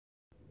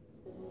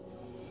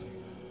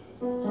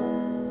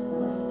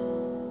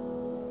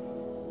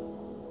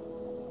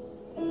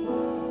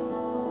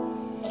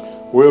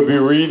We'll be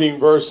reading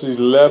verses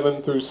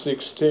 11 through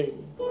 16.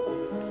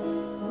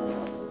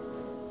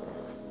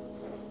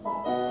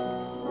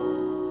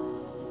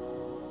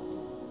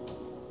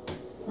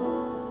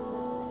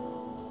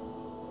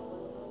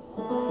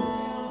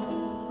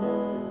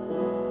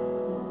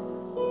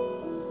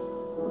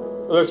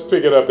 Let's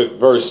pick it up at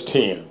verse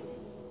 10.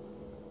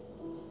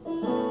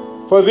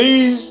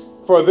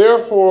 For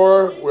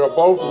therefore we'll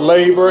both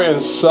labor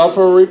and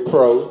suffer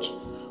reproach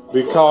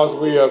because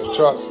we have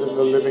trusted in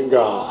the living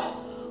God,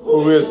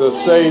 who is the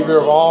Savior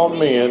of all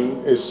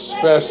men,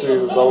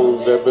 especially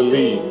those that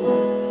believe.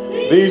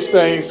 These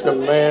things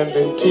command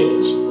and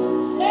teach.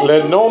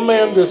 Let no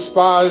man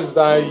despise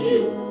thy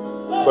youth,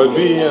 but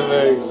be an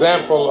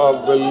example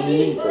of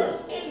believers,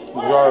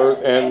 word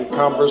and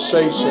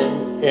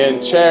conversation,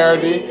 in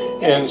charity,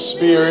 in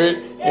spirit,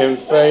 in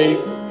faith,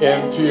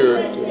 in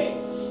purity.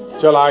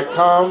 Till I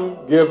come,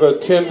 give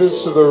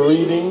attendance to the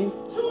reading,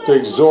 to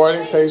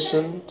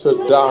exhortation,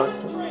 to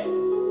doctrine,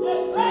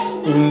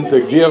 in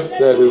the gift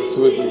that is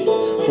with me,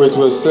 which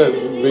was sent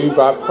me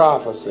by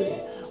prophecy,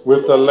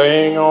 with the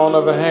laying on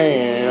of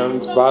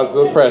hands by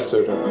the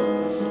presbyter.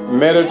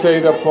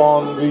 Meditate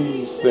upon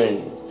these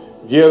things.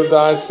 Give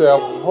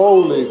thyself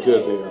wholly to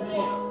them,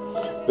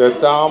 that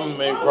thou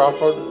may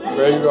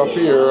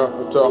appear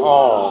to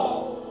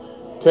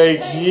all. Take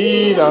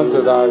heed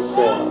unto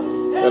thyself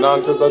and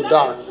unto the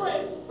doctrine.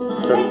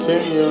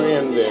 Continue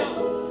in them,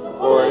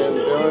 for in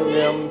doing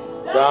them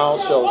thou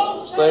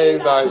shalt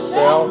save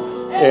thyself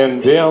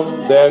and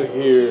them that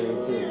hear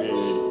thee.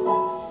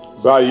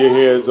 Bow your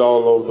heads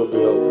all over the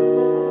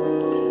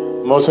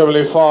building. Most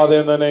Heavenly Father,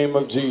 in the name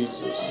of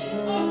Jesus,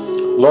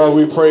 Lord,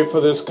 we pray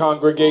for this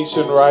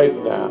congregation right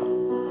now.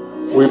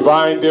 We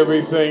bind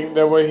everything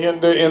that will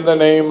hinder in the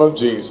name of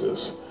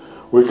Jesus.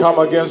 We come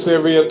against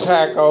every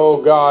attack,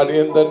 oh God,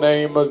 in the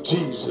name of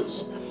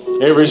Jesus.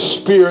 Every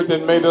spirit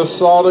that made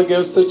assault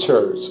against the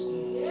church.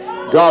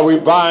 God, we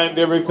bind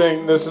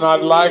everything that's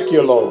not like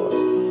you, Lord.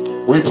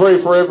 We pray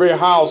for every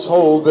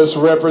household that's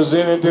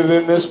represented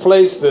in this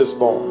place this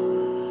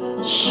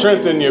morning.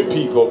 Strengthen your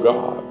people,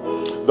 God.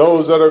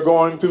 Those that are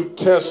going through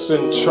tests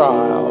and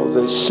trials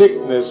and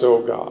sickness,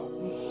 oh God.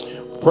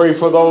 Pray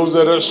for those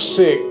that are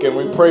sick, and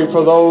we pray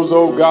for those,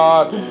 oh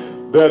God,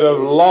 that have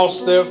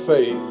lost their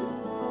faith.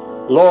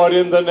 Lord,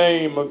 in the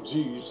name of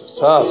Jesus.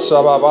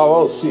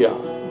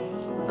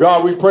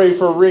 God, we pray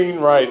for Reen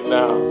right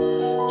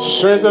now.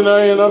 Strengthen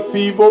her in a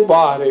feeble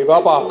body.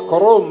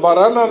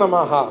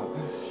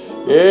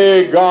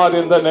 Hey, God,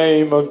 in the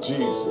name of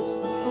Jesus.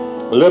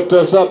 Lift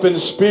us up in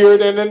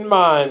spirit and in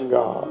mind,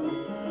 God.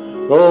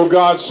 Oh,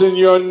 God, send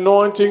your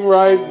anointing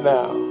right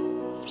now.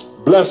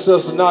 Bless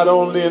us not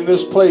only in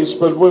this place,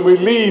 but when we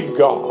leave,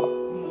 God.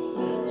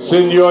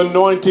 Send your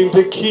anointing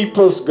to keep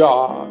us,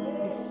 God.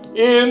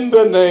 In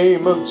the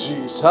name of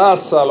Jesus.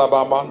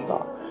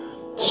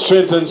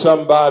 Strengthen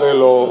somebody,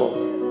 Lord.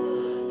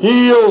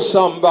 Heal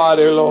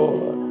somebody,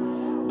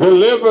 Lord.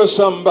 Deliver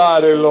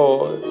somebody,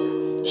 Lord.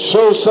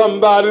 Show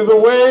somebody the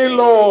way,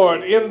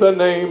 Lord, in the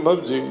name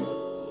of Jesus.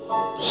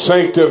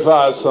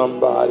 Sanctify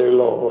somebody,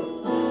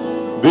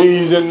 Lord.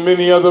 These and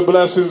many other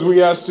blessings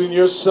we ask in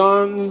your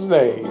Son's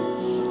name.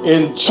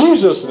 In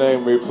Jesus'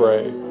 name we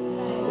pray.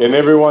 And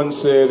everyone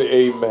said,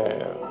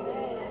 amen.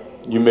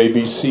 You may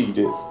be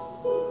seated.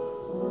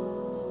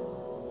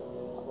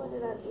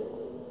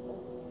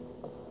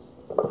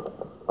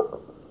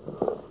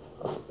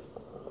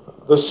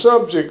 The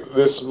subject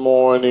this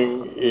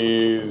morning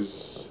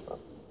is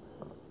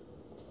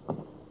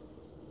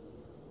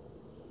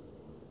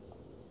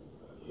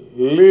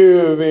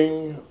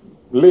living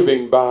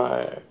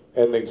by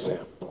an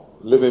example.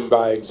 Living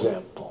by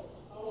example.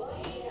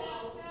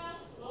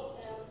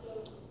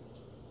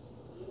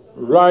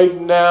 Right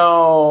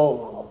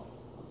now,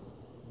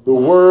 the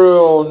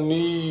world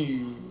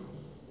needs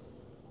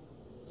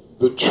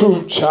the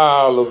true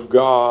child of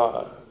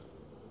God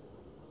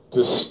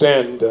to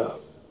stand up.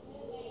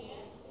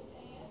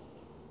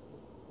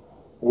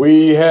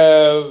 We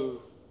have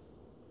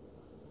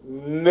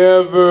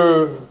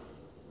never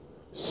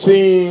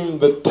seen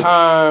the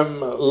time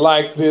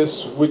like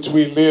this which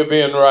we live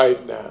in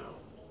right now.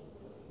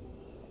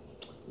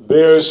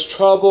 There's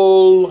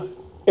trouble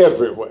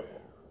everywhere.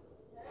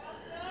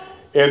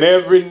 In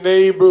every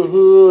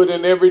neighborhood,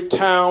 in every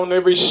town,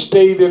 every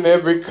state, in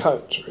every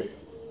country.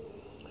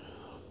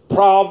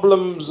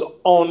 Problems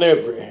on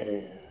every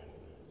hand.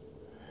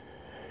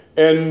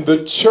 And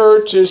the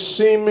church is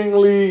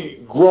seemingly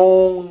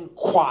grown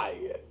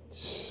quiet.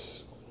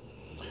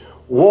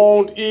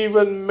 Won't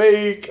even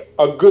make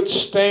a good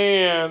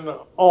stand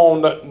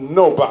on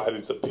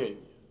nobody's opinion.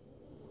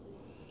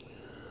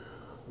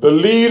 The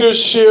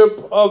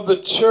leadership of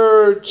the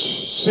church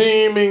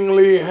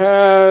seemingly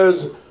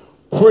has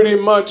pretty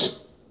much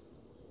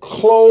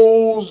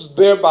closed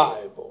their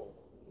Bible.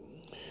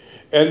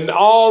 And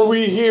all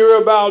we hear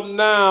about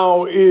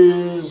now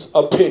is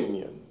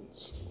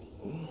opinions.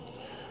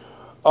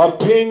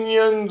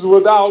 Opinions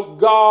without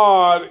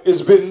God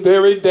has been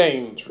very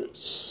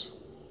dangerous.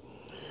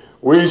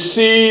 We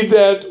see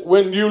that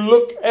when you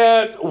look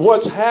at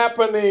what's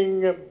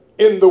happening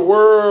in the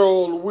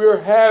world,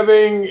 we're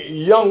having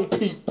young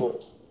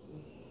people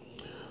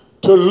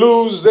to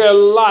lose their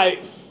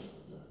life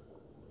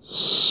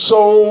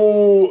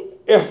so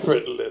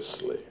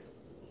effortlessly.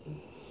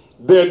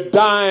 They're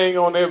dying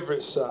on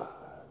every side.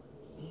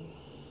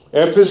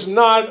 If it's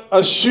not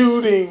a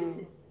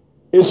shooting,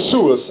 it's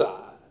suicide.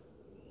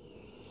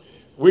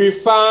 We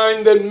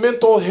find that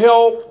mental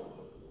health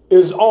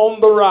is on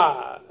the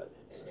rise.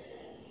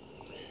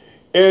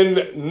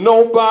 And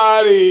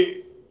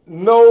nobody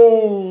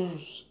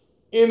knows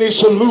any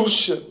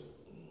solution.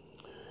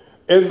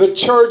 And the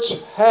church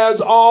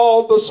has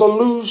all the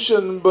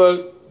solution,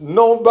 but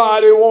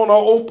nobody want to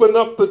open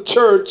up the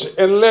church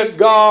and let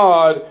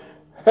God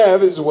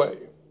have his way.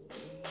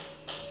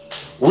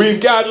 We've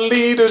got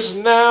leaders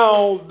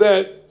now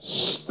that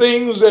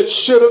things that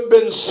should have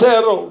been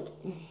settled,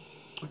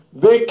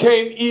 they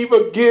can't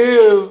even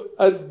give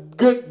a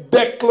good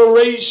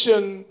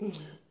declaration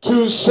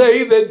to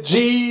say that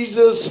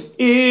Jesus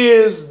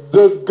is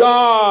the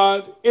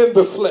God in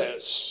the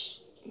flesh.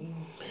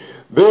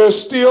 They're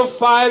still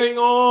fighting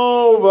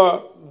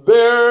over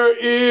there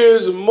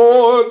is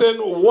more than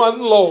one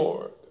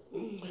Lord,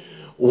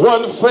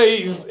 one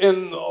faith,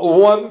 and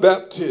one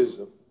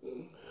baptism.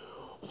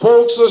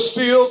 Folks are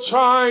still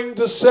trying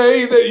to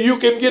say that you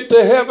can get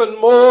to heaven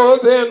more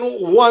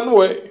than one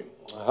way.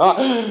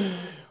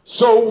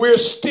 So we're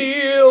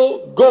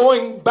still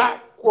going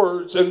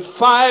backwards and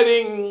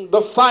fighting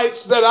the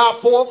fights that our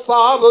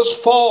forefathers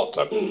fought,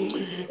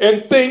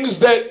 and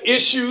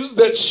issues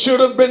that should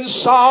have been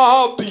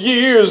solved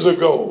years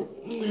ago.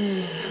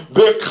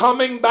 They're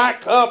coming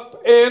back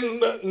up,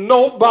 and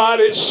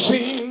nobody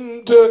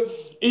seemed to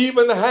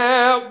even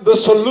have the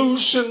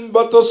solution,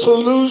 but the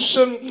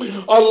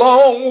solution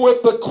along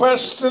with the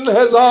question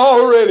has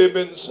already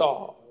been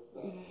solved.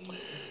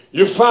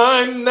 You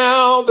find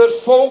now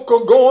that folk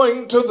are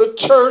going to the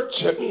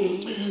church,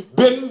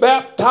 been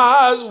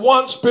baptized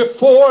once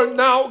before,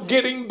 now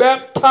getting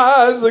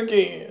baptized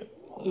again.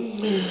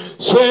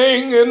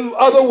 Saying, in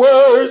other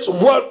words,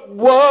 what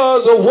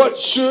was or what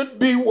should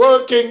be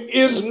working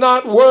is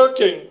not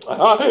working.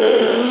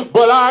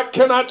 But I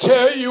cannot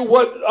tell you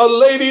what a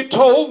lady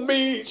told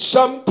me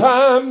some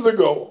time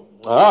ago.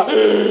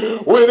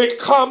 When it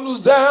comes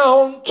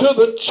down to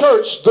the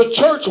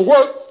church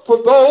works for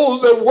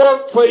those that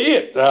work for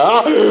it.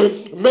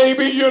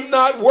 Maybe you're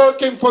not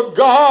working for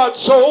God,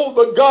 so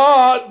the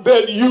God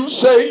that you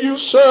say you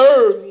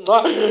serve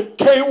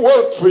can't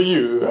work for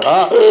you.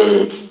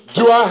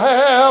 Do I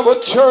have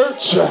a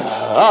church?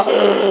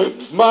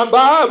 My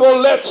Bible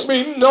lets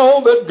me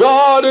know that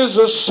God is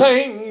the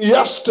same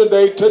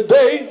yesterday,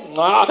 today,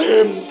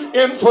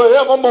 and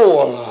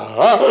forevermore.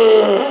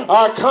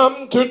 I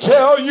come to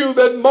tell you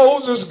that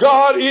Moses'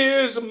 God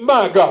is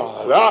my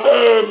God.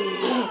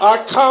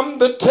 I come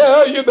to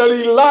tell you that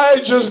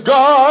Elijah's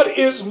God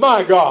is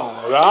my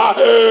God.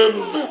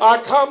 I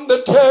come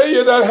to tell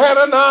you that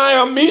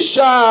Hananiah,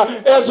 Mishael,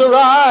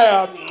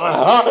 Azariah,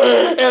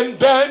 and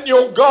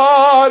Daniel,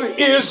 God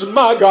is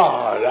my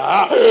God.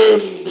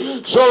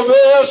 So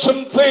there are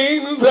some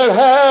things that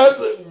have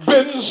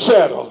been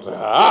settled.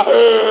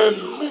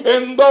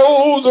 And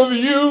those of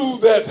you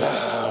that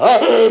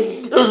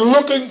is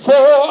looking for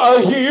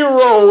a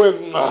hero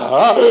and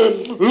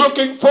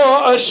looking for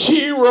a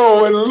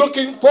shero and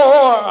looking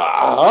for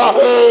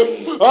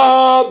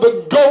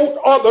the GOAT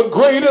or the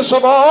greatest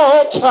of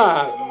all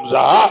times,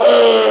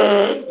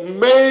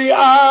 may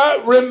I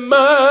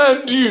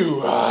remind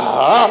you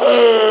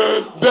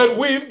that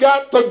we've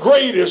got the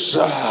greatest,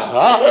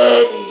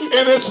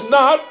 and it's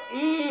not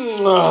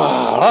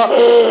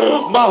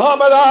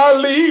Muhammad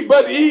Ali,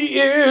 but he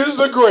is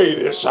the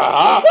greatest.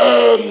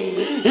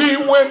 He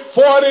went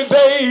 40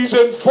 days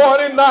and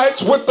 40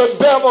 nights with the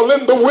devil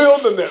in the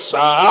wilderness,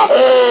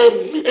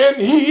 and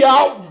he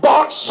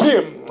outboxed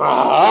him.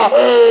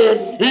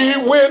 He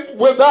went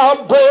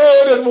without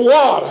bread and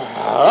water,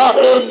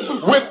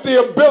 with the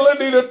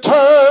ability to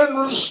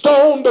turn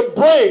stone to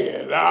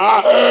bread,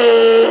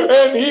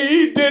 and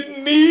he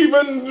didn't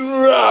even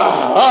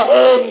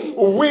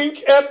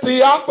wink at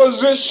the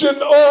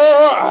opposition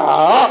or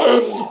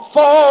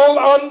fall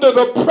under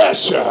the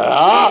pressure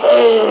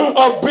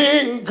of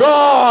being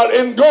God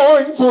and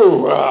going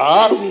through.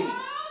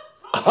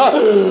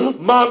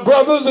 My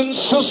brothers and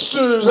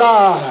sisters,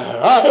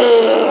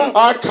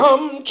 I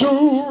come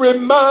to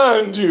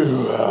remind you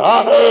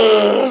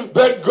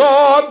that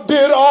God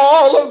did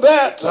all of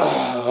that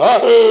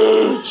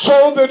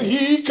so that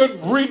he could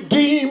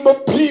redeem a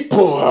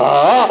people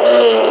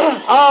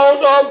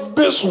out of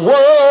this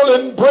world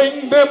and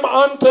bring them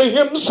unto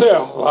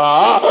himself,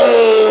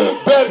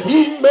 that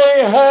he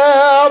may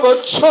have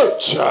a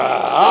church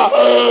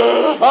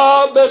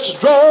that's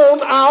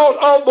drawn out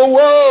of the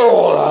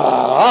world,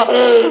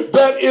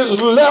 that is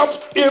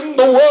left in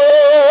the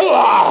world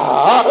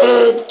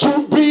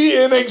to be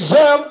an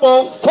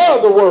example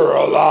for the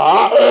world.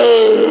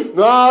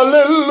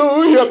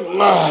 Hallelujah.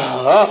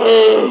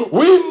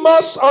 We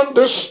must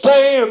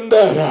understand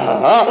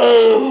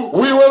that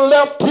we were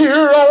left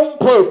here on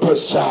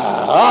purpose.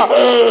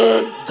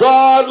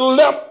 God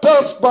left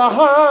us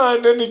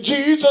behind, and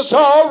Jesus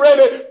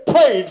already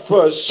prayed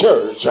for his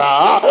church.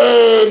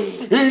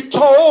 He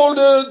told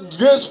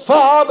his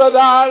Father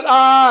that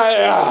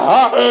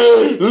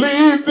I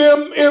leave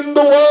them in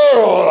the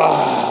world.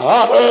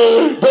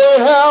 They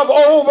have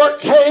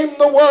overcame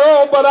the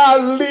world, but I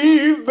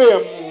leave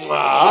them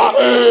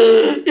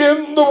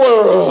in the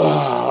world.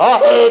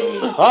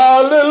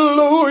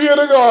 Hallelujah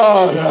to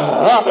God.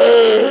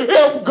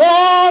 If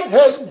God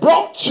has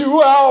brought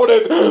you out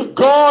and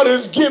God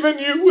has given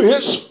you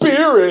his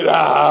spirit, you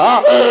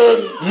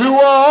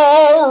are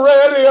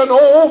already an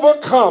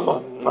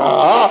overcomer.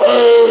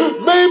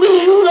 Maybe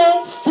you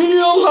don't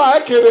feel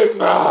like it, and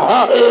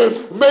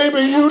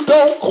maybe you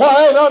don't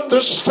quite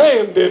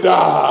understand it.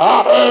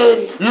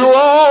 You're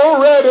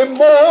already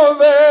more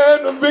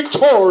than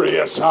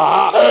victorious.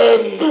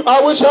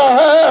 I wish I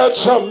had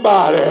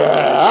somebody.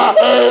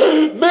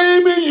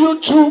 Maybe you're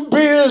too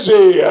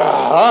busy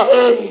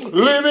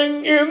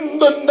living in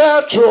the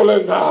natural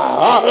and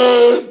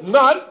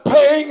not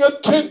paying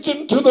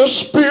attention to the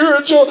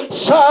spiritual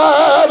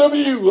side of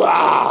you.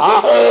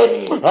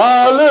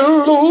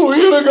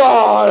 Hallelujah to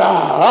God.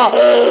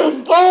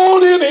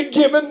 On any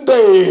given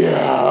day,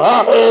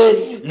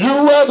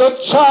 you as a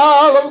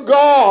child of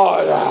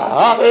God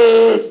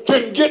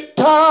can get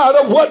tired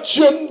of what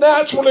you're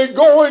naturally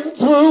going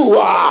through.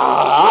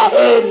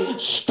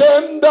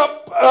 Stand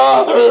up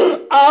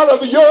out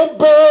of your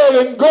bed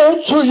and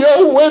go to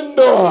your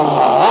window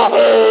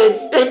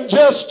and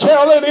just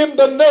tell it in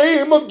the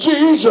name of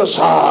Jesus.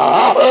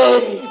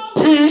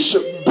 Peace,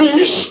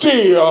 be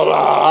still,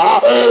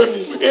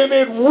 and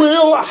it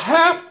will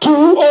have to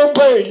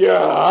obey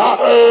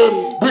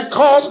you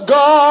because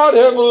God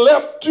has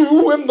left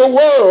you in the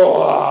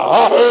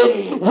world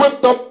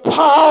with the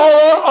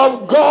power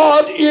of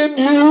God in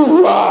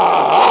you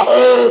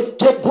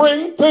to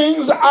bring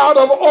things out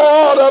of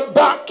order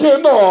back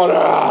in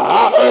order.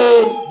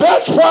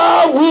 That's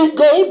why we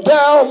go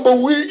down but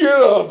we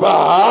get up.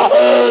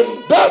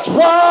 That's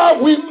why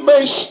we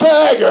may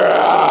stagger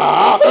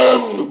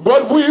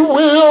but we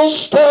will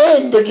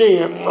stand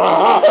again.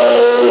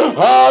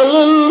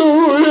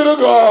 Hallelujah to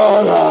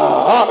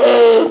God.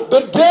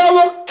 The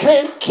devil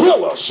can't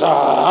kill us.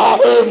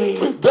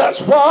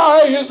 That's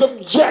why his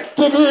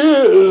objective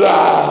is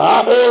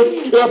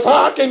if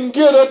I can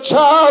get a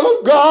child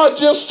of God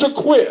just to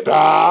quit.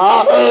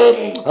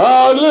 Hallelujah.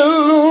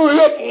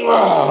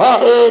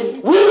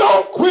 We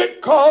don't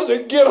quit because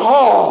it get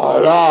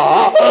hard.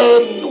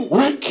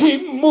 We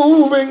keep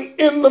moving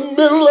in the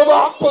middle of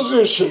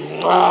opposition.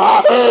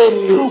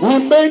 We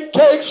may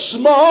take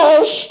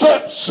small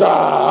steps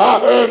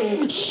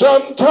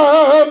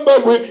sometime,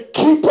 but we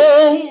keep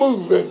on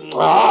moving.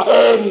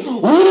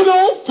 We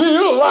don't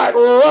feel like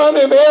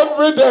running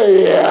every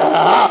day,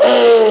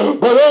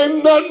 but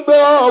ain't nothing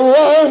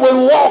wrong with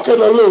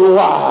walking a little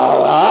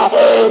while.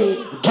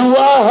 Do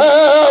I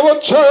have a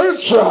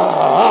church?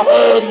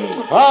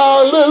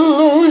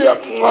 Hallelujah.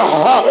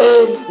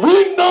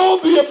 We know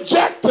the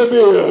objective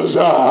is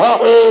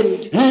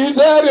he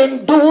that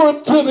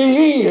endureth to the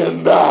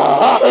end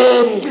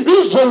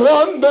is the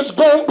one that's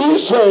going to be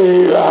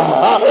saved.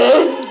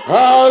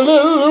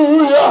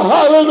 Hallelujah,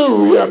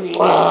 hallelujah,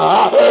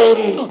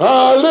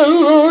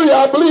 hallelujah.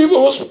 I believe it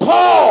was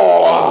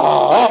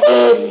Paul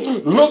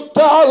looked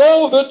out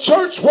over the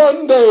church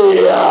one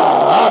day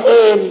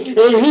and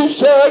he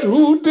said,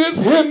 who did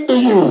hinder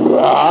you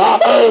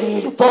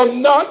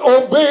from not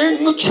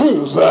obeying the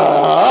truth?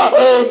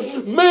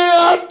 May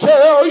I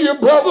tell you,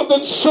 brothers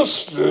and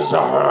sisters,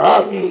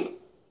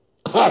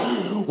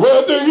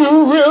 whether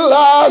you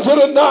realize it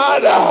or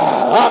not,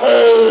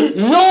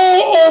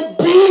 your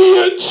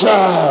obedience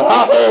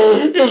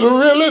is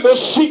really the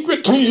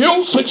secret to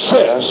your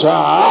success.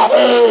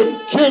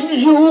 Can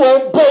you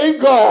obey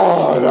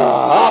God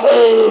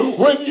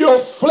when your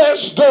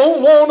flesh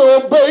don't want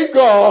to obey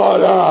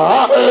God?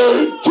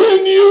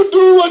 Can you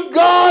do what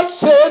God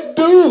said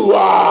do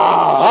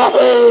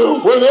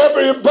when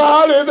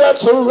everybody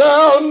that's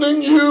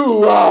surrounding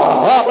you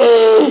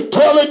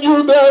telling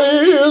you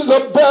there is a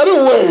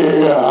better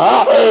way?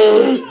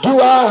 Do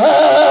I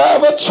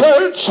have a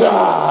church?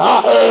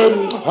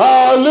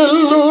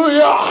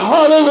 Hallelujah,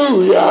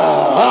 hallelujah.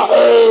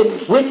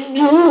 When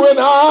you and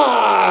I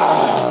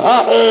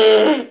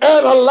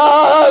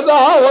analyze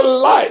our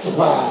life,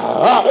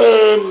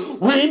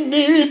 we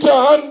need to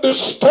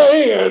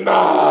understand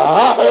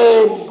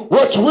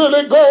what's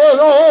really going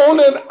on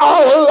in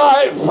our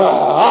life.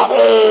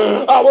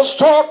 I was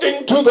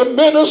talking to the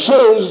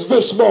ministers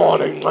this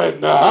morning,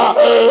 and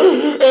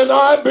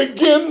I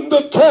begin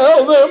to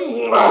tell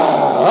them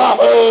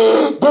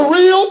the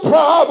real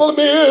problem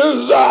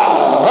is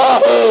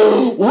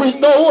we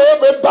know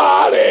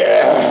everybody,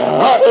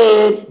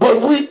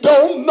 but we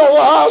don't know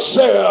know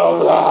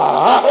ourselves.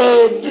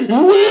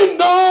 We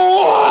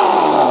know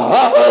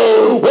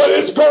what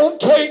it's going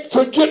to take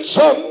to get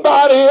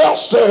somebody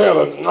else to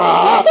heaven.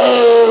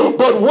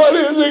 But what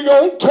is it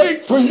going to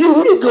take for you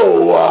to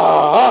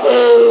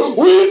go?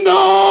 We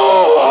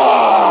know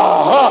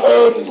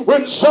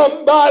when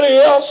somebody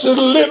else is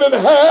living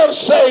half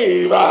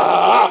saved.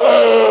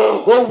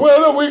 Well,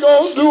 what are we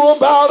going to do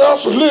about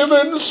us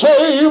living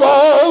saved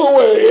all the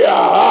way?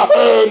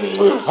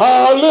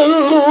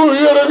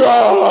 Hallelujah to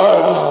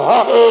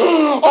God.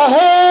 A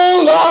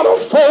whole lot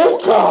of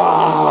folk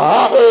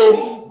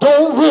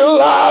don't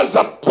realize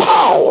the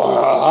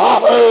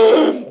power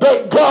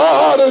that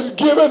God has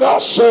given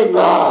us, and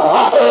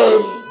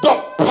the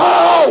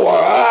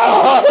power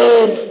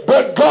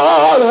that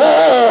God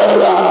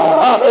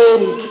had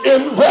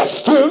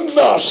invested in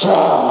us.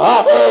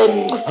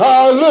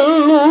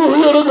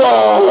 Hallelujah to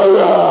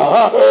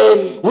God.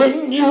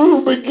 When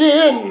you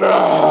begin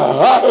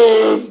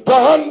to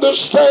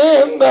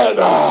understand that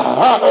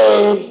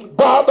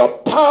by the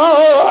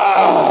power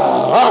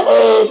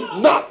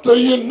not the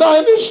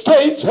United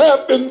States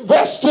have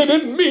invested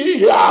in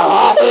me,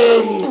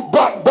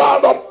 but by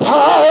the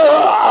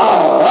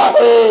power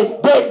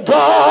that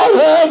God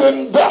had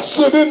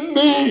invested in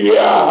me.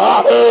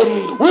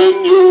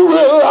 When you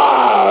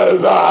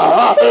realize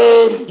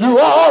you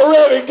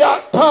already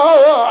got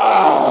power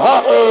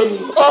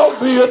of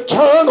the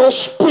eternal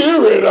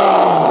Spirit,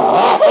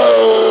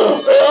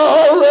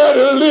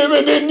 already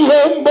living in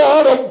your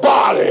mortal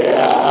body,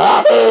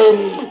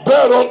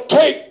 that'll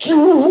take you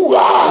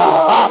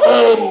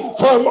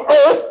from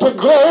earth to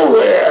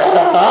glory.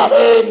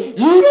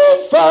 You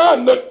don't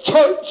find the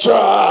church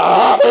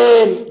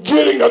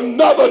getting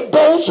another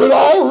dose. It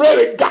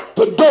already got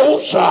the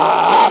dose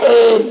that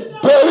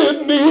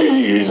it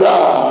needs. Do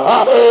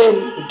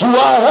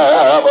I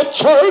have a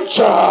church?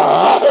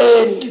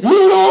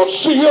 You don't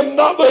see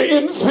another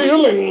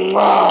infilling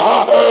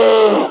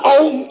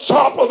on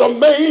top of the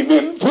main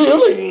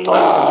infilling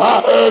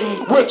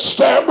with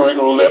stammering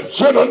lips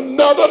and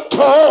another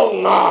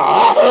tongue.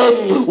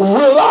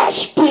 Will I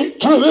speak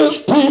to this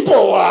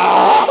people?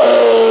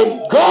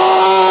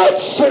 God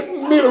sent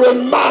me to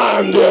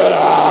remind you,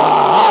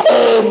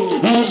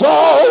 He's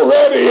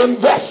already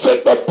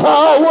invested the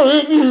power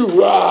in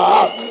you.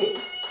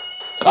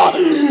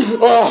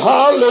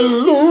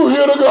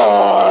 Hallelujah to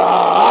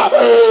God.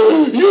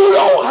 You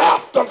don't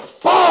have to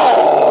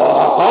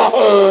fall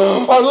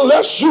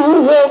unless you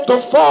want to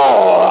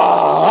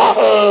fall.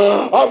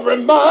 I'm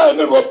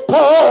reminded what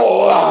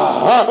Paul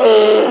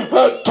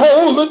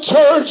told the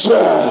church,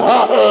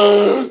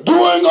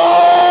 doing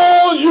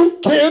all you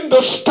can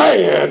to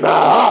stand.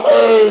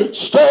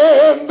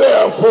 Stand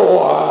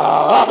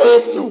therefore.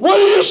 What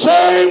are you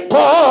saying,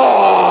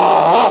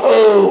 Paul?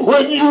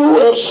 When you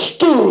have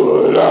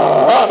stood,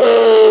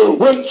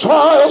 when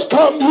trials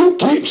come, you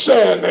keep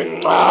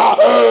standing.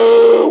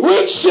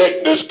 When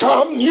sickness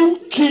comes, you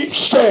keep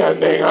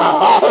standing.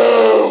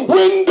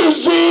 When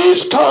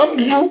disease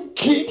comes, you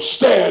keep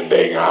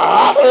standing.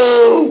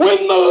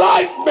 When the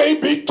light may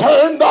be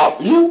turned off,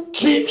 you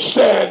keep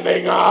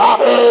standing.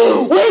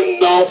 When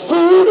no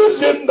food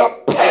is in the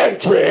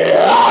pantry,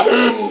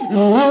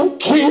 you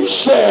keep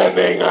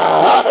standing.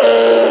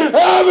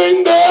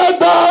 Having there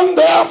done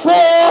therefore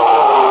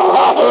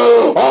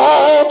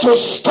all to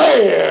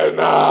stand,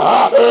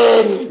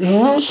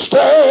 you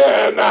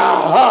stand.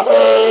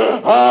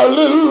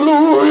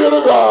 Hallelujah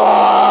to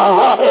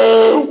God.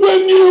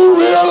 When you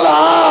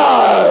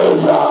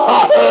realize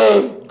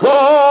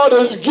God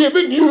has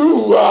given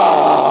you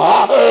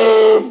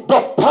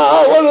the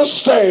power to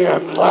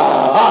stand. Do I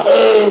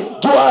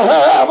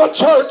have a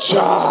church?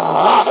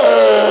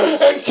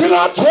 And can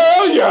I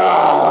tell you,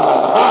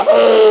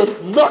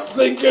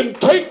 nothing can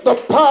take the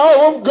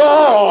power of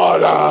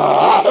God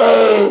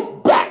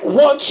back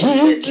once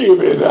He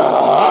give it.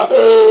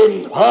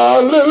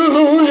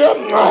 Hallelujah.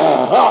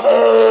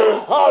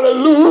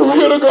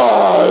 Hallelujah to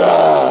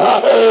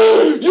God.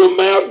 You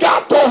may have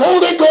got the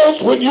Holy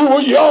Ghost when you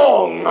were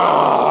young.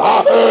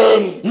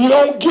 You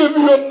don't give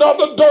you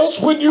another dose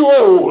when you're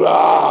old.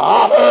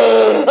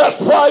 That's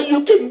why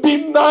you can be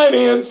 90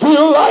 and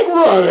feel like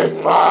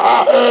running.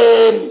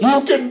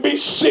 You can be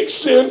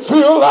 60 and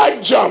feel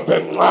like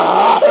jumping.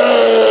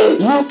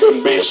 You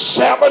can be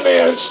 70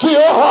 and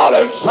still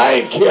hollering,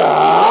 thank you.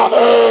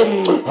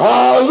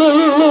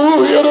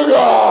 Hallelujah to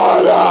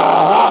God.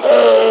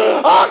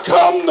 I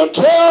come to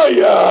tell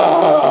you,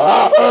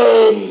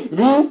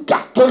 you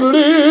got to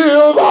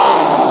live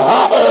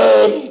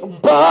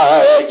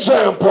by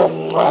example.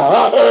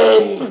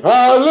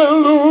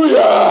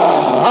 Hallelujah.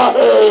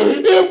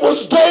 It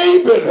was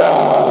David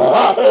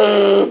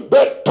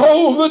that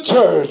told the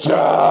church,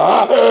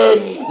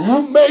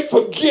 you may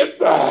forget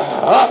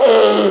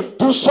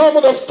through some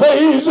of the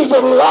phases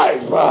of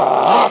life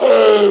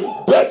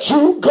that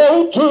you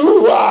go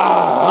through,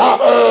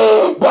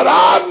 but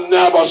I've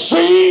never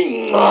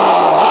seen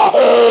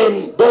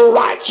the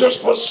righteous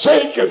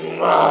forsaken,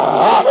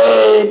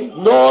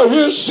 nor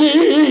his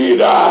seed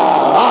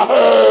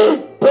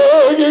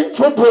begging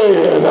for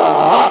bread.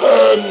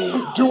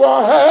 Do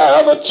I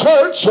of the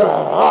church.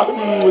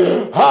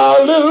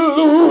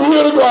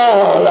 Hallelujah to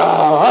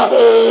God.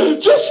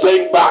 Just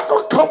think back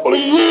a couple of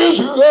years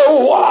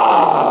ago.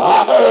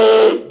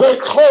 They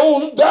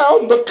closed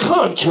down the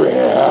country.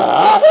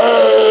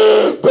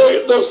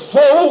 The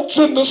folks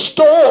in the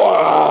store,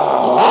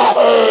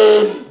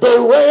 they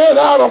ran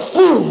out of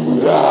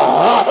food.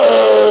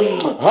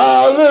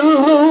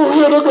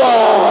 Hallelujah to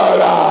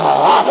God.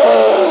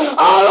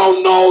 I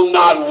don't know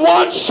not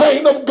one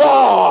saint of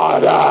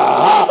God,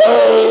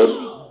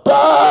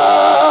 but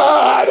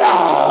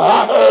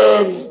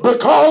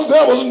because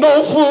there was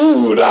no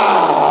food,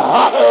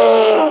 I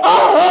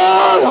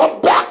heard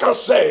Habakkuk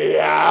say,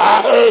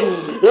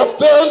 if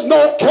there's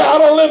no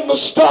cattle in the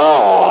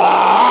stall,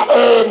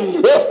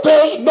 if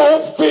there's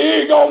no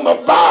fig on the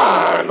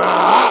vine,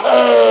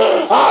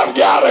 I've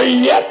got to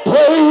yet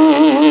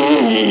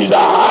praise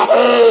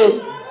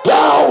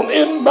down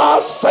in my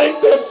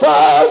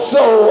sanctified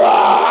soul.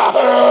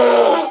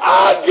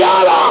 I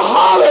got a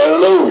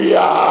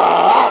hallelujah.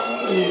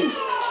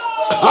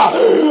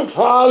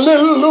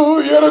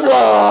 Hallelujah to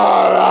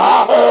God.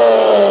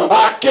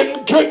 I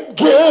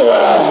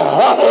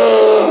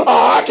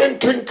can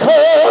concur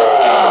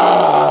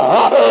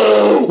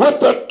with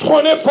the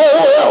 24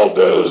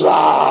 elders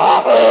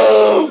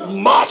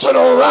marching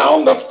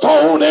around the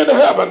throne in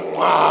heaven,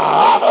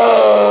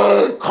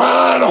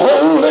 crying,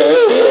 holy,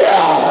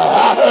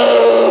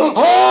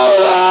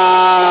 holy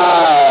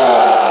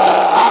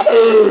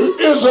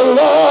is the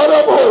Lord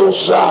of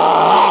hosts,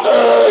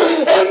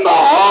 and the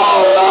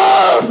whole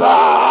earth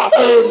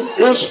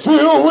is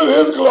filled with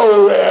his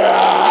glory.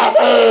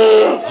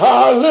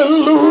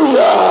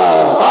 Hallelujah.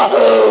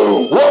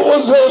 What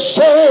was they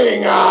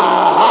saying?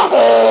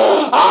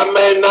 I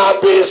may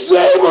not be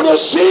able to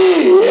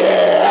see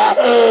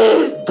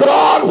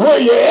God where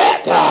you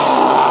at,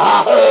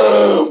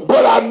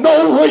 but I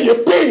know where you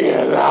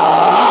been,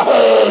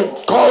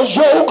 cause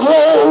your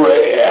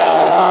glory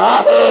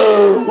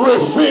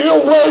reveal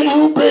where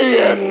you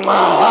been.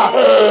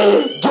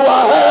 Do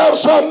I have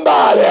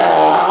somebody?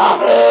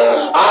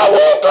 I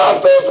woke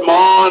up this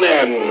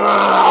morning,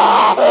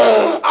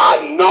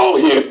 I know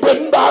he's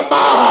been by my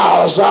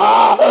house,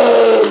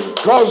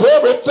 cause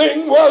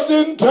everything was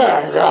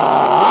intact.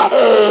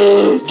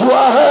 Do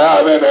I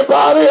have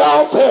anybody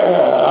out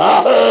there?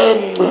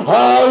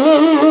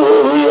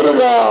 Hallelujah to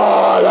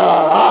God.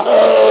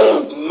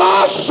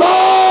 My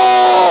soul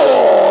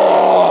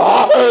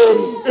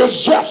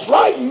is just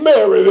like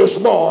Mary this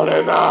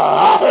morning.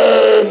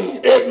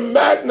 It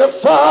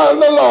magnifies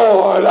the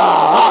Lord.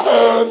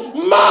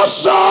 My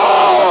soul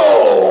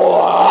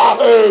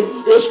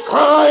is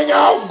crying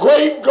out,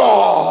 great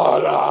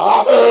God.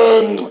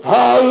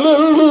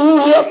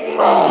 Hallelujah.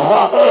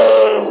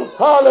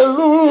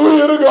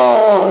 Hallelujah to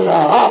God.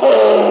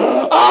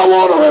 I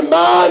want to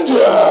remind you,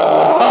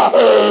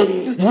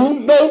 you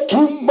know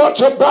too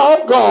much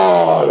about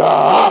God.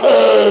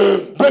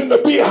 Been to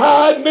be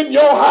hiding in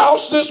your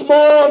house this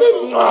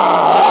morning.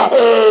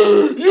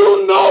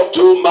 You know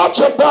too much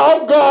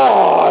about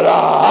God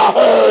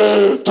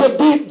to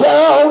be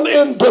down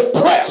and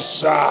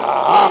depressed.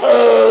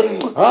 Hallelujah.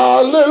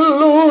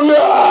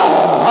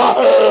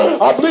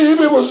 I believe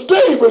it was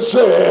David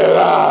said,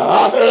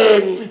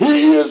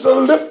 he is the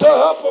lifter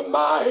up of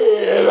my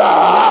head.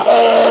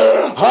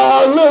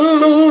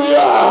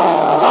 Hallelujah.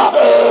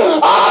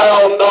 I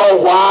don't know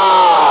why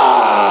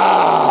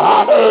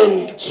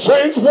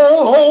saints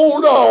won't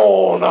hold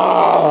on.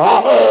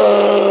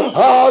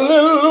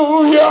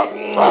 Hallelujah.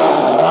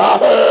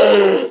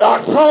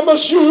 I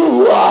promise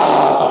you,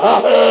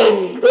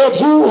 if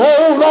you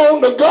hold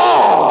on to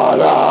God,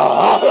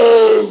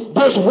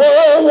 this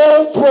world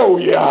won't throw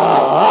you.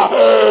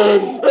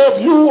 If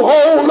you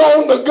hold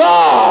on to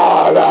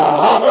God,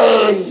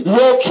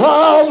 your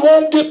trials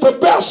won't get the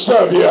best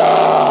of you.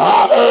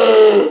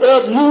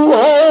 If you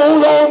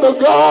hold on to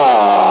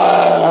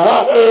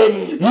God,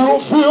 you'll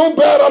feel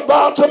better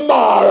about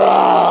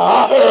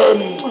tomorrow.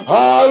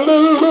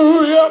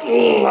 Hallelujah.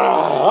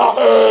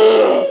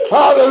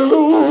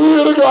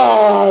 Hallelujah to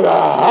God.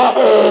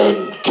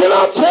 Can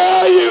I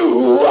tell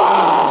you,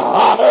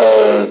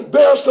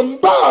 there's some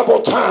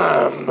Bible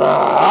time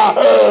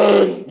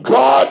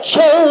God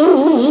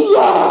chose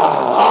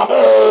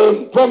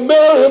for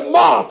Mary and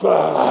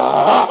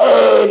Martha.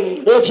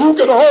 If you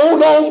can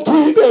hold on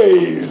 3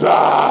 days,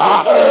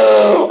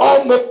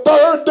 on the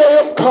third day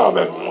I'm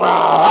coming,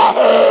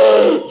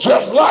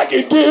 just like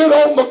he did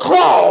on the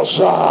cross.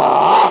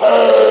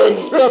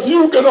 If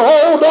you can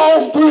hold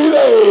on 3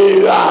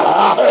 days,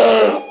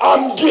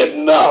 I'm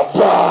getting up.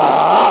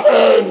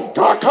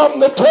 I come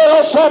to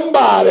tell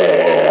somebody,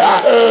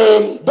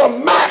 the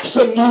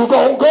maximum you're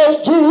going to go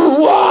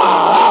through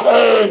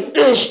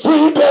is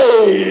 3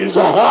 days.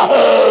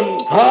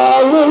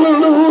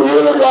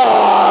 Hallelujah to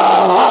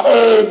God.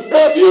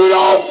 If you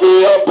don't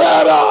feel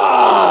better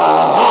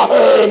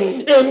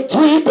in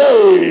 3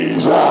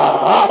 days,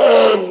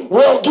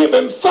 well, I'll give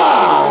him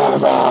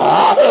 5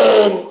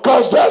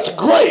 because that's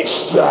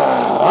grace.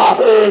 GRACJESUS.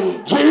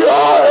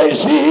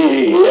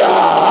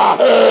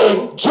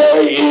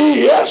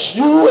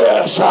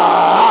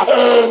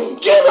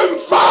 Give him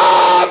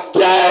 5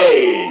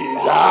 days.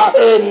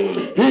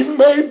 He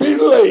may be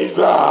late,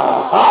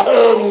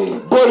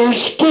 but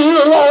he's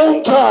still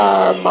on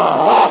time.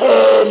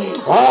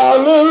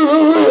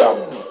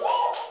 Hallelujah.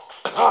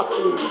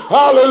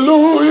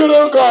 Hallelujah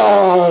to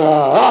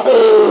God.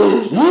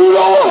 You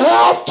don't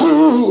have to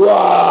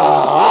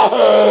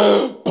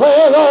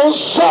plan on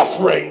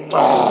suffering the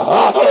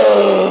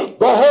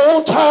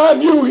whole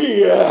time you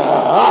here.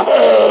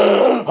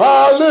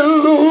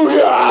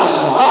 Hallelujah.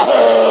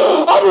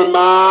 I'm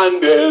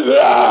reminded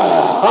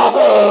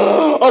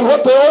of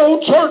what the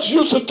old church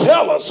used to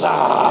tell us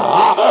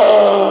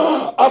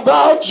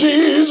about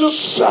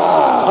Jesus.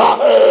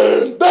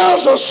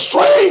 There's a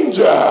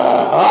stranger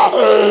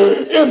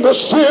in the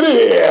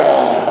city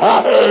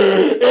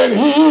and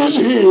he's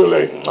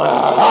healing.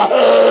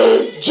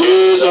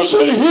 Jesus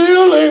is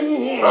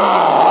healing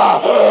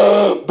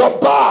the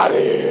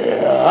body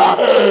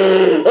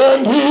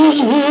and he's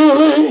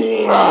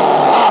healing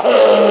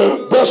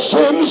the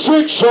sin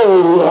sick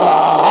soul.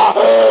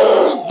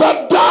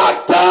 The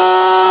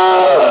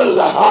doctors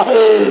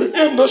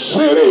in the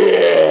city,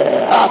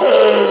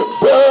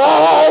 they're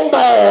all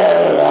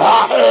mad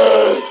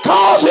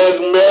cause his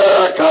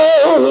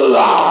miracles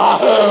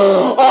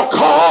are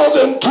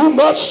causing too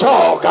much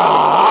talk.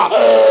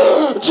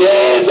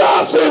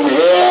 Jesus is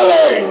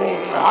healing.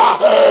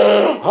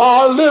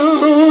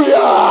 Hallelujah.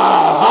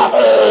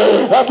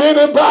 Have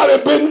anybody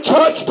been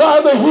touched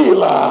by the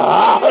healer?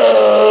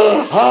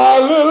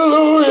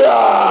 Hallelujah.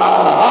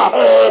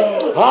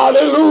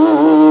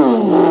 Hallelujah.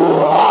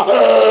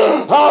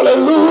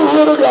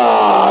 Hallelujah to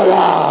God.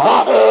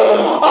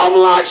 I'm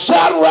like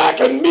Shadrach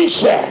and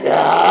Meshach.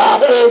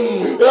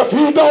 If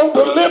he don't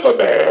deliver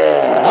me,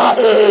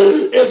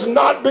 it's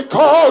not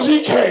because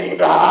he can't.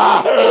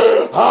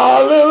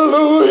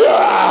 Hallelujah.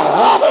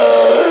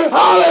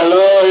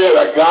 Hallelujah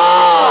to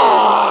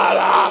God.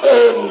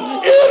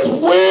 His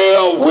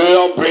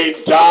will be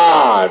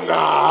done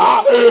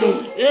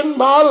in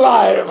my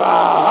life.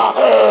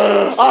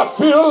 I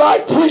feel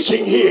like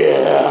preaching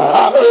here.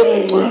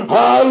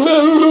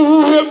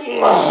 Hallelujah.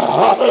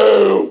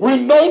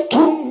 We know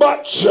too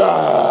much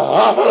about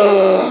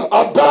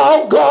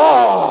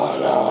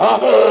God.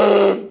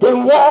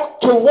 Then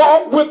walk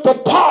with the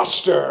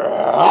posture,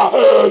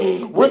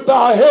 with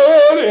our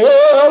head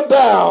held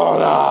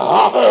down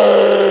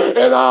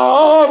and our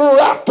arm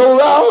wrapped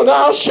around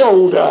our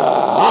shoulder,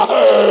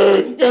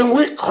 and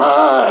we're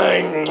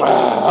crying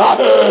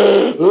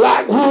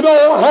like we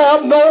don't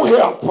have no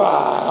help.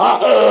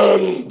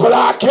 But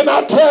I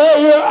cannot tell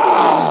you,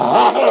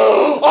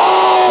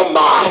 all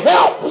my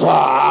help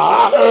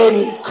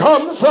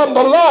comes from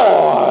the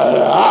Lord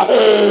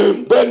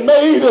that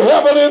made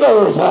heaven and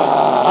earth.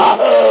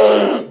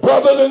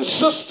 Brothers and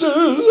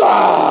sisters,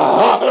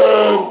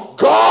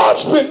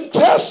 God's been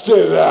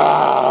tested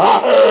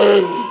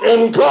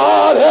and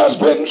God has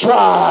been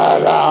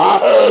tried.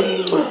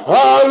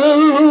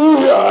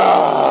 Hallelujah.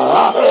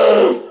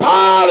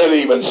 Pilate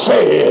even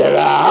said,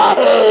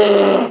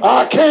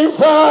 I can't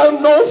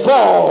find no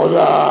fault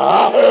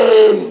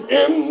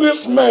in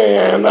this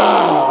man.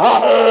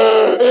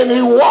 And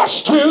he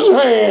washed his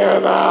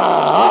hand.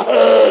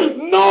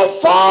 No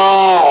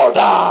fault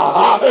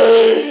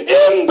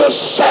in the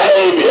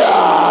Savior.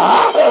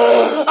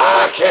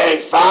 I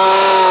can't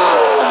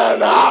find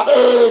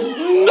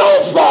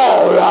no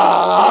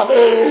fault.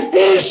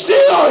 He's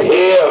still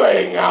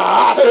healing.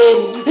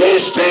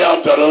 He's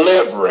still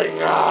delivering.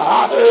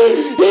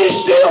 He's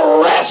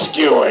still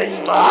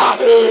rescuing.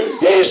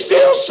 He's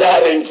still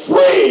setting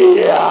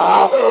free.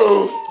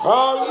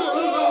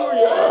 Hallelujah.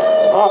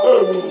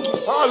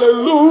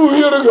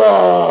 Hallelujah to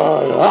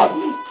God.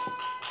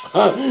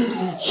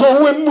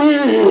 So when we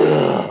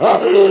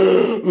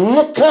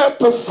look at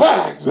the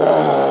fact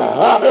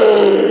that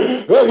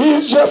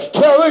he's just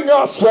telling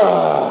us,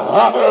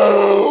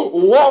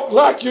 walk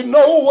like you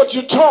know what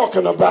you're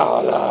talking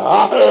about,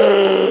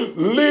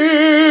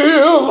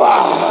 live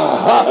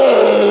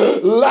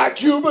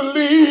like you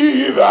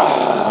believe,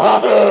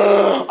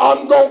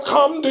 I'm going to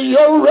come to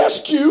your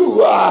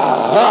rescue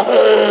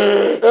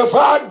if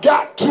I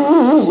got to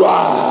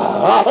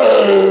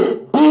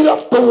beat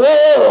up the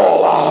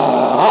world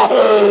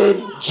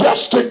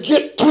just to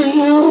get to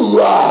you.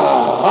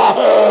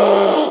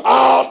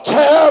 I'll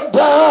tear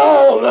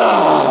down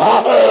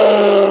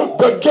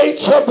the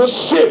gates of the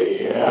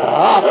city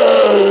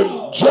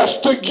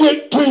just to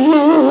get to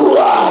you,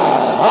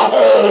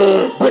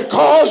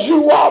 because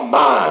you are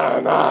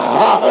mine.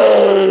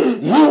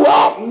 You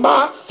are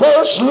my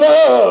first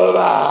love.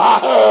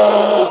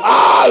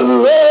 I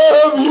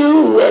love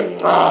you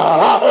and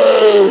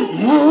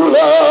you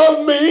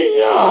love me.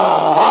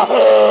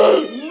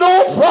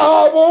 No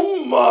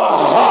problem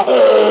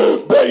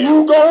that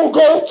you gonna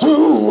go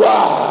through.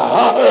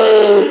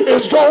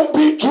 It's gonna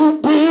be too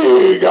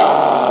big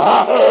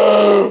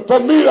for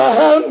me to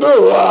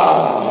handle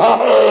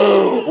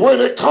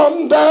when it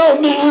comes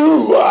down to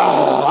you.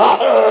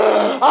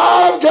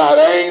 I've got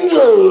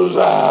angels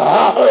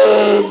that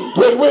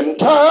when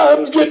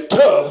times get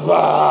tough,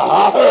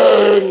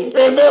 and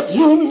if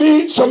you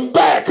need some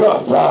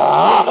backup,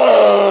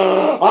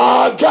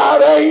 I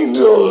got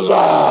angels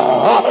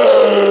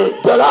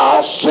that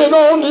I'll send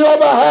on your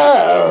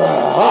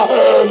behalf.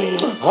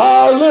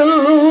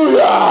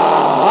 Hallelujah.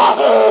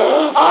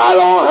 I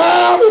don't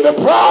have any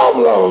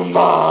problem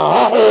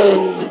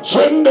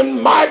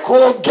sending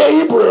Michael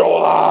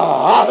Gabriel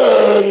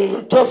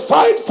to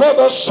fight for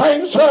the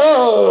saints of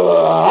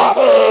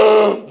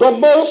the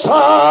Most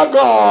High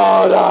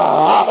God.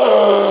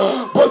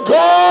 But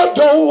God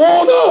don't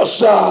want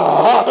us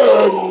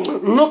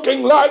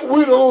looking like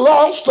we done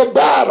lost the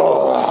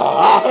battle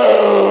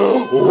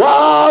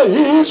while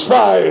he's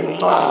fighting.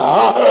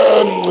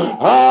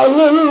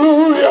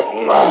 Hallelujah.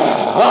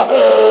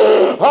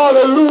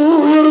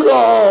 Hallelujah to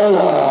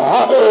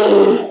God.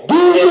 Do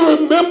you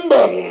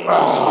remember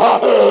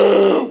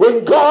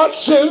when God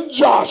sent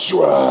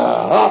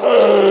Joshua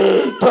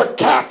to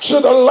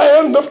capture the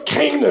land of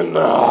Canaan,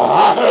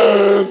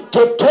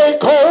 to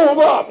take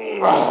over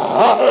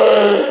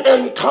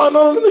and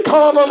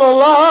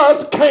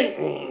colonize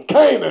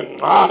Canaan,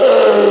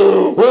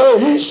 where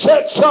he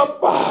sets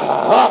up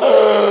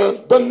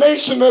the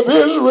nation of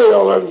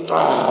Israel and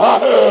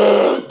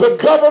the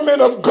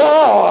government of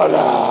God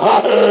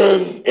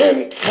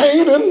in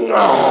Canaan.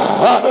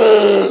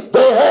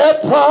 They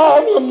had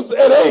problems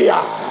at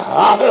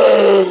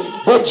Ai,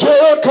 but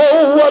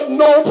Jericho wasn't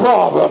no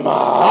problem,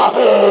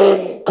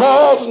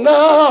 cause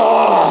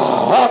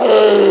now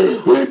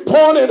he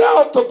pointed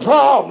out the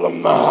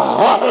problem.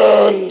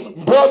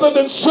 Brothers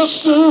and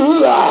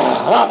sisters,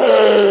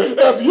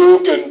 if you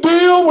can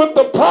deal with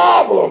the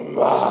problem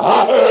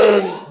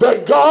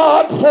that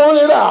God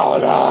pointed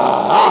out,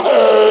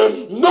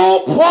 no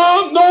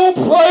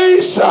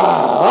place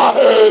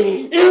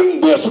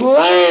in this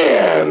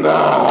land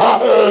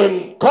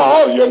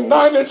called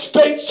United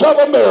States of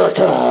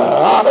America,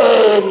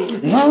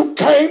 you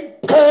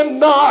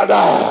cannot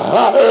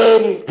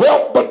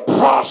help but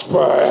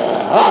prosper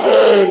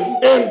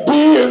and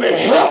be in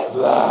health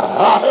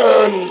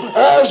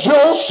as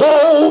your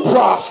soul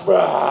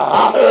prosper.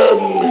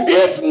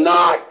 It's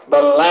not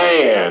the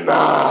land,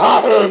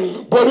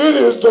 but it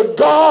is the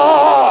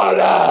God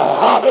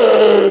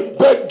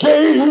that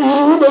gave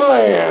you the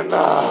land.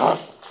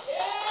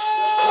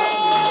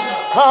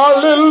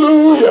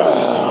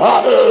 Hallelujah.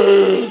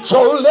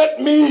 So let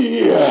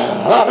me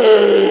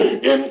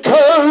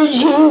encourage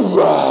you,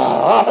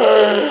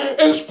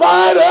 in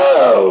spite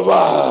of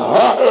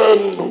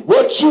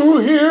what you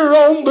hear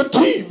on the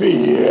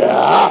TV,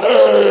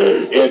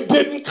 it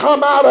didn't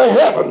come out of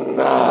heaven.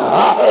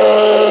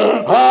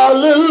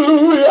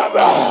 Hallelujah.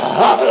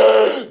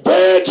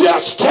 They're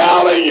just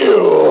telling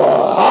you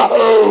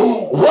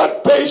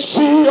what they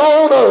see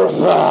on earth.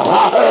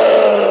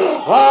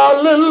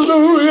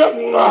 Hallelujah.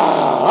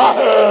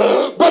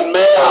 But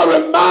may I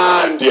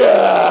remind you,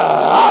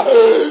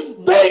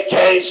 they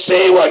can't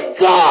see what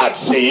God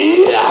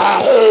sees.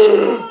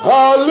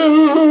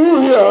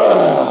 Hallelujah.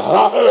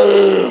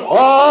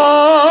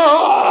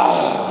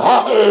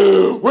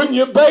 When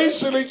you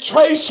basically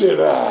trace it,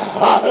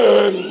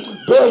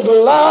 there's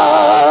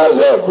lies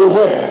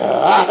everywhere.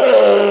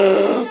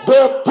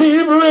 There's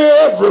thievery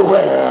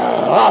everywhere.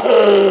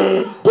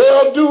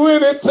 They'll do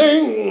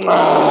anything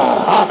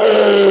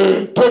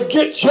to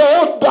get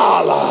your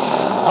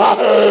dollar.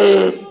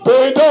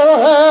 They don't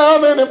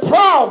have any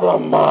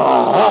problem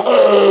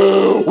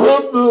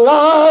with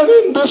lying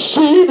and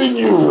deceiving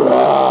you,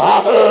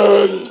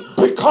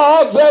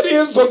 because that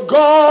is the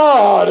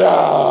God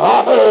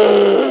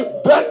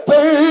that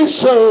they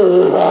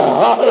serve.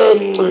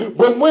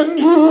 But when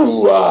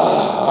you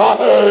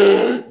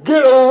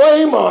get a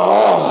rhema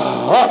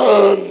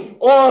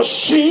or a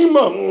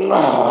shema,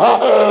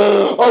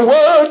 a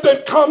word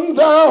that comes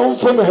down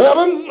from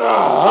heaven,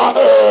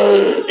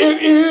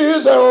 it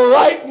is a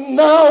right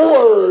now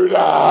word.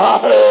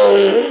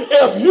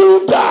 If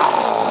you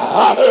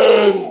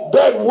die,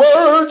 that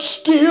word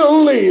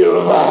still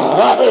lives.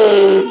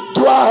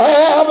 Do I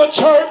have a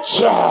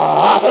church?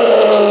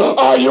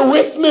 Are you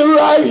with me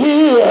right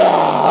here?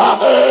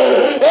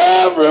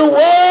 Every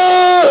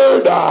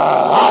word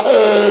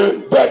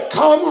that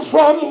comes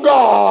from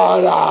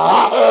God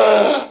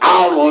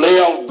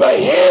outlive the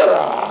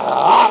hearer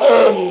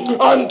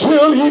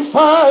until he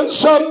finds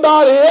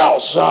somebody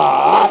else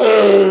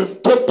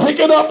to pick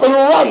it up and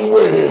run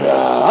with it.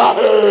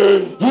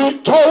 He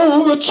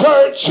told the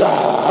church,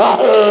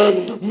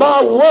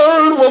 my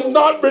word will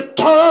not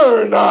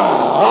return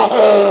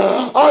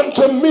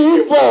unto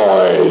me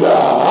void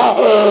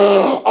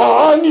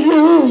or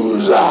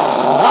unused.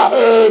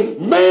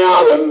 May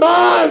I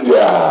remind you,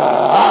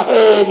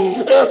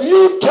 if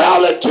you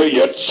tell it to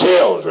your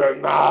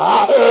children,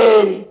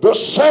 the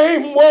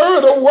same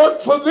word will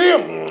work for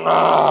them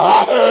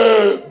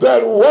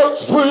that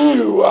works for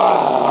you.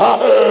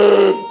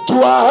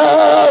 Do I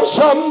have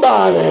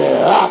somebody?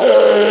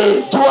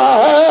 Do I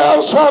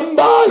have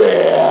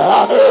somebody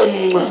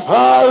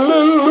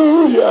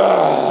Hallelujah.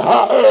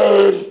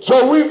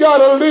 So we've got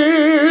to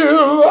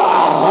live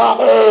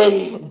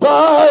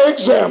by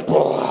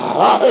example.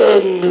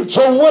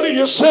 So what are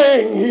you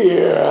saying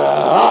here?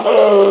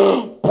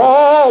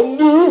 Paul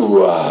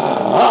knew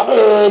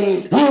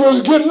he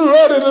was getting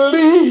ready to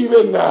leave,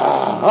 and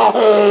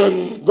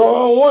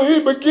when he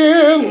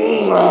began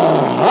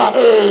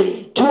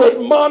to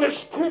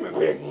admonish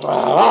Timothy,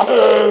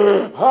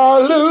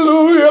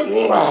 hallelujah,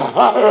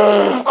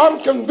 I'm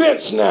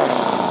convinced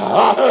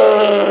now.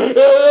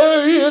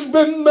 It's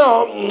been,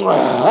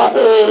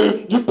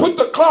 you put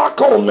the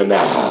clock on me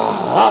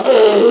now.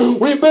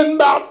 We've been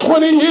about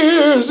 20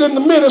 years in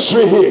the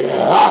ministry here,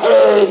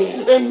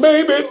 and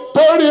maybe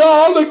 30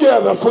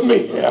 altogether for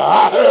me.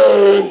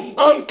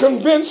 I'm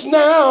convinced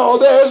now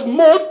there's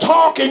more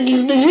talking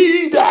you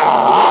need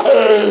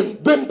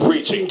than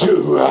preaching to,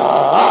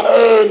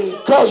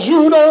 because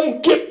you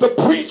don't get the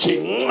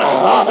preaching,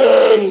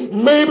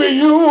 maybe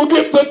you'll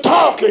get the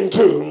talking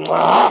to.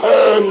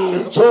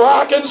 So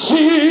I can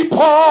see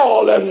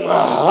Paul,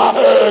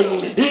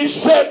 and he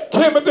set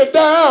Timothy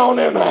down,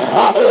 and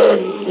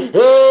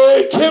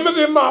hey,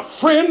 Timothy, my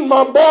friend,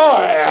 my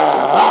boy,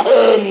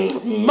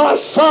 my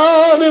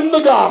son in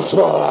the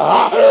gospel,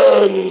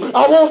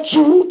 I want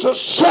you to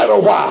sit a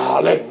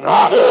while, and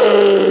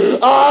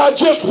I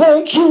just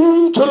want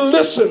you to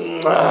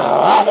listen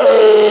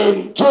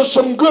to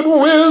some good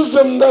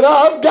wisdom that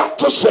I've got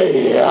to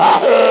say.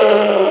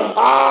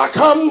 I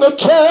come to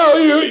tell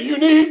you, you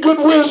need good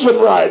wisdom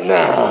right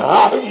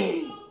now.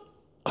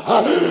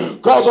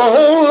 Because a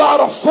whole lot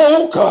of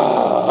folk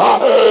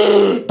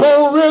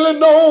don't really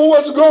know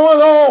what's going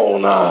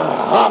on.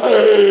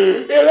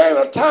 It ain't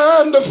a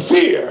time to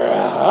fear,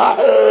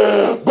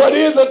 but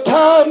it's a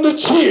time to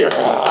cheer.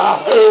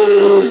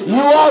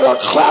 You ought to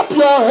clap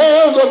your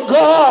hands at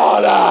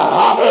God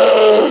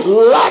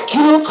like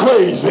you're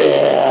crazy.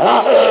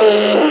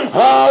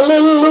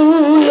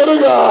 Hallelujah to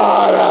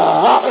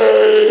God.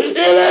 It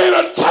ain't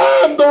a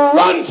time to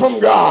run from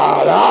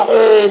God.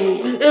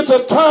 It's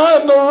a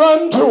time to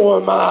run to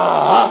him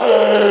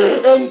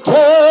and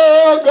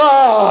tell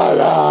God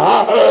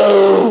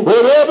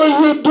whatever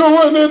you're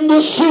doing in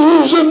this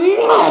season,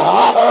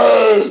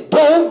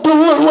 don't do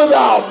it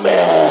without me.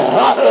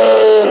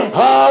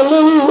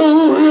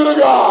 Hallelujah to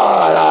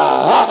God.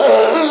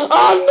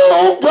 I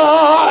know,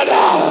 God,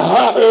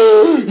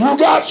 you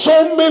got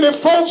so many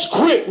folks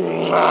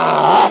quitting,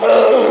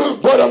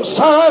 but I'm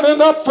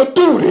signing up for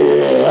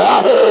duty.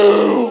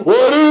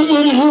 What is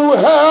it you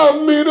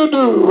have me to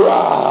do?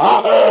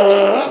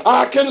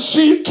 I can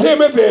see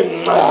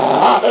Timothy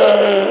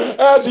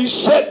as he's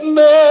sitting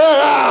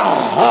there,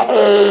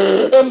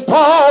 and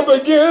Paul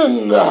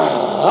began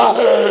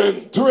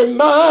to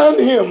remind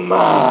him,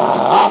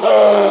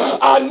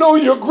 I know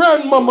your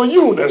grandmama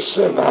Eunice,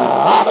 and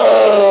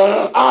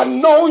I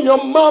know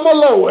your mama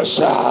Lois.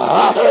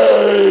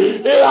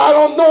 I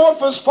don't know if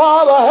his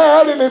father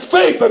had any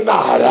faith or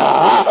not,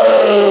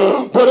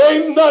 but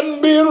ain't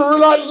nothing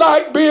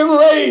like being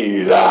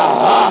raised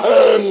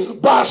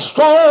by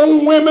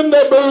strong women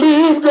that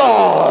believe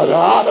God.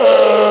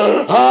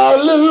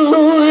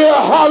 Hallelujah,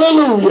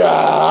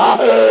 hallelujah.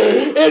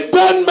 It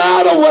doesn't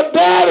matter what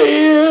daddy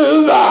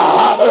is,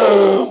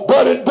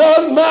 but it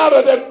does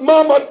matter that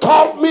mama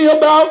taught me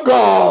about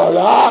God.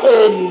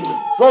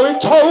 So he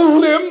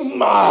told him,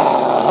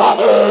 hallelujah,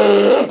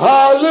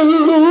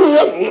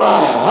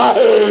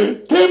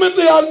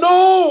 Timothy, I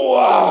know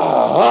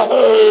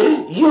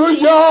you're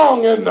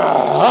young and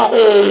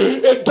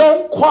it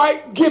don't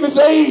quite give his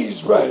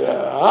age, but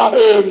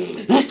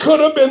he could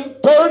have been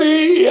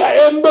 30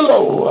 and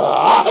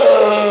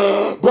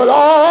below. But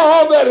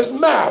all that is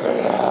matter,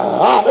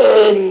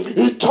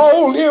 he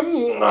told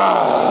him,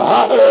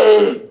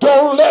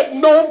 don't let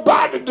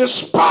nobody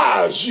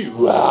despise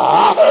you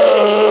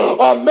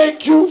or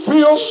make you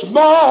feel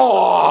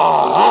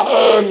small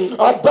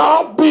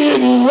about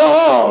being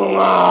young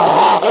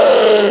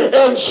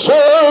and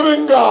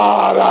serving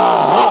God.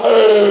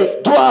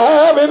 Do I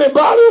have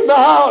anybody in the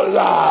house?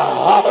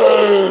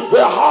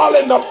 They're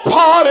hollering, the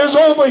party's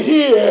over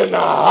here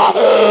now.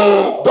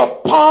 The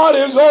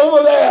party's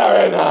over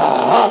there.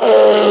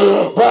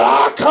 But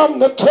I come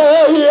to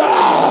tell you,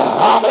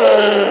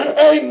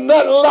 ain't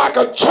nothing like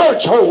a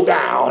church hold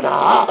down.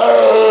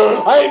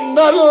 Ain't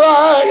nothing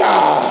like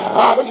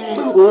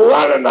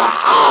running the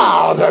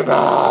aisles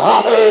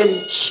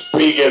and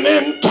speaking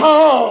in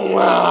tongues,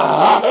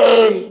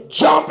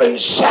 jumping,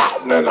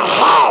 shouting, and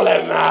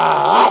hollering.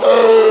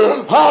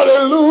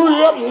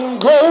 Hallelujah.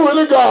 Glory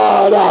to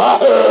God.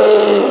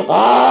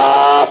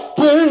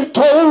 He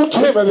told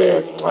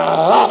Timothy,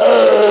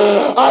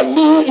 I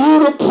need you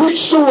to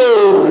preach the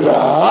word.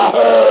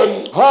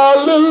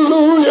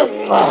 Hallelujah.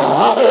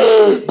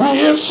 Be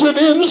instant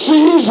in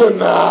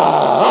season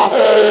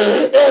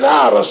and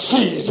out of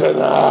season.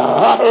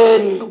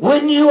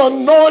 When you're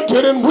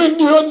anointed and when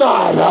you're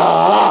not,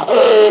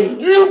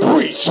 you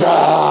preach.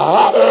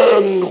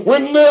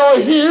 When they are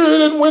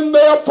hearing and when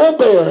they are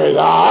forbearing,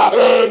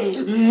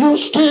 you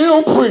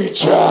still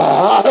preach.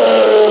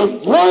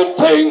 One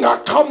thing I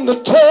come to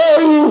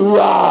tell you,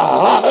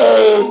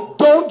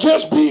 don't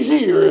just be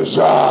hearers,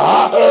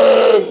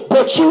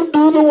 but you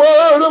do the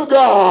word of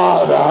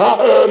God.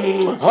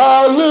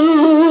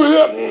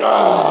 Hallelujah.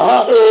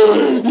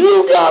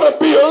 You got to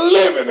be a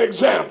living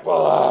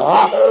example.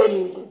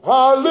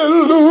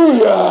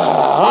 Hallelujah.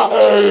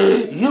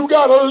 You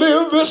got to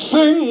live this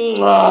thing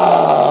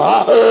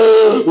like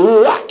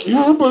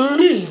you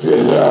believe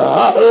it.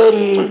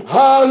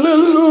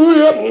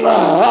 Hallelujah.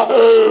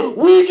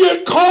 We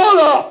get caught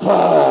up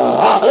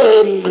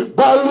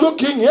by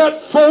looking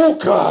at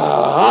folk,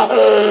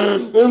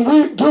 and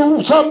we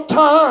do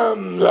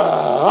sometimes,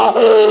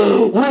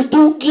 we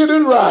do get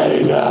it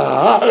right.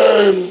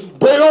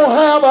 They don't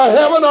have a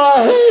heaven or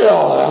a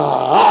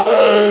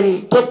hell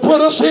to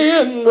put us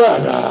in.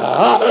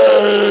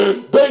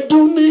 They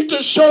do need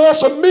to show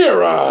us a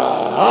mirror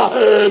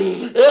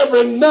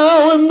every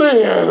now and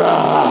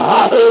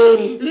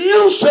then.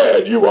 You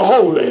said you were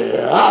holy.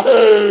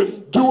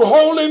 Do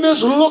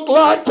holiness look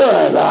like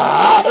that?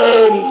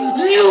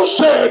 You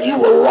said you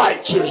were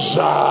righteous.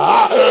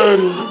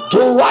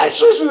 Do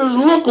righteousness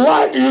look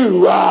like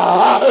you?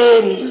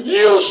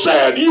 You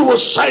said you were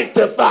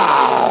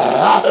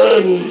sanctified.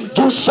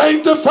 Do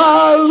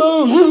sanctify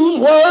use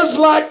words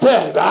like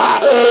that?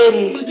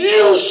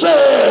 You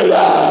said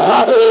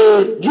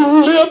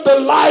you lived the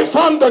life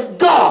under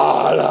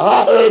God.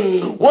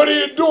 What are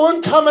you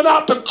doing coming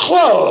out the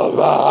club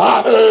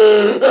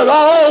at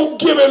all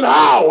given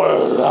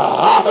hours?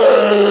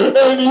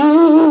 And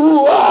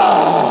you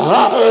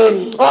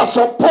are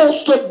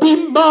supposed to be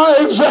my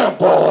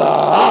example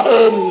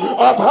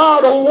of how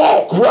to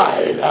walk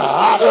right,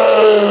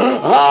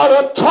 how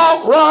to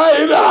talk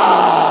right,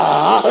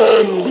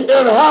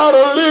 and how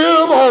to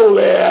live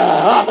holy.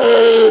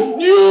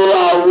 You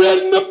are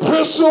written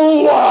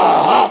epistle,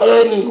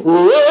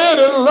 read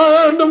and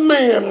learn to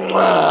men.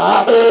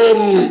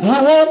 You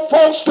want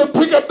folks to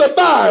pick up the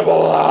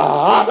Bible.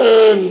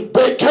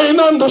 They can't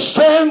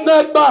understand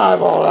that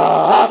Bible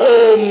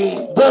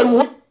that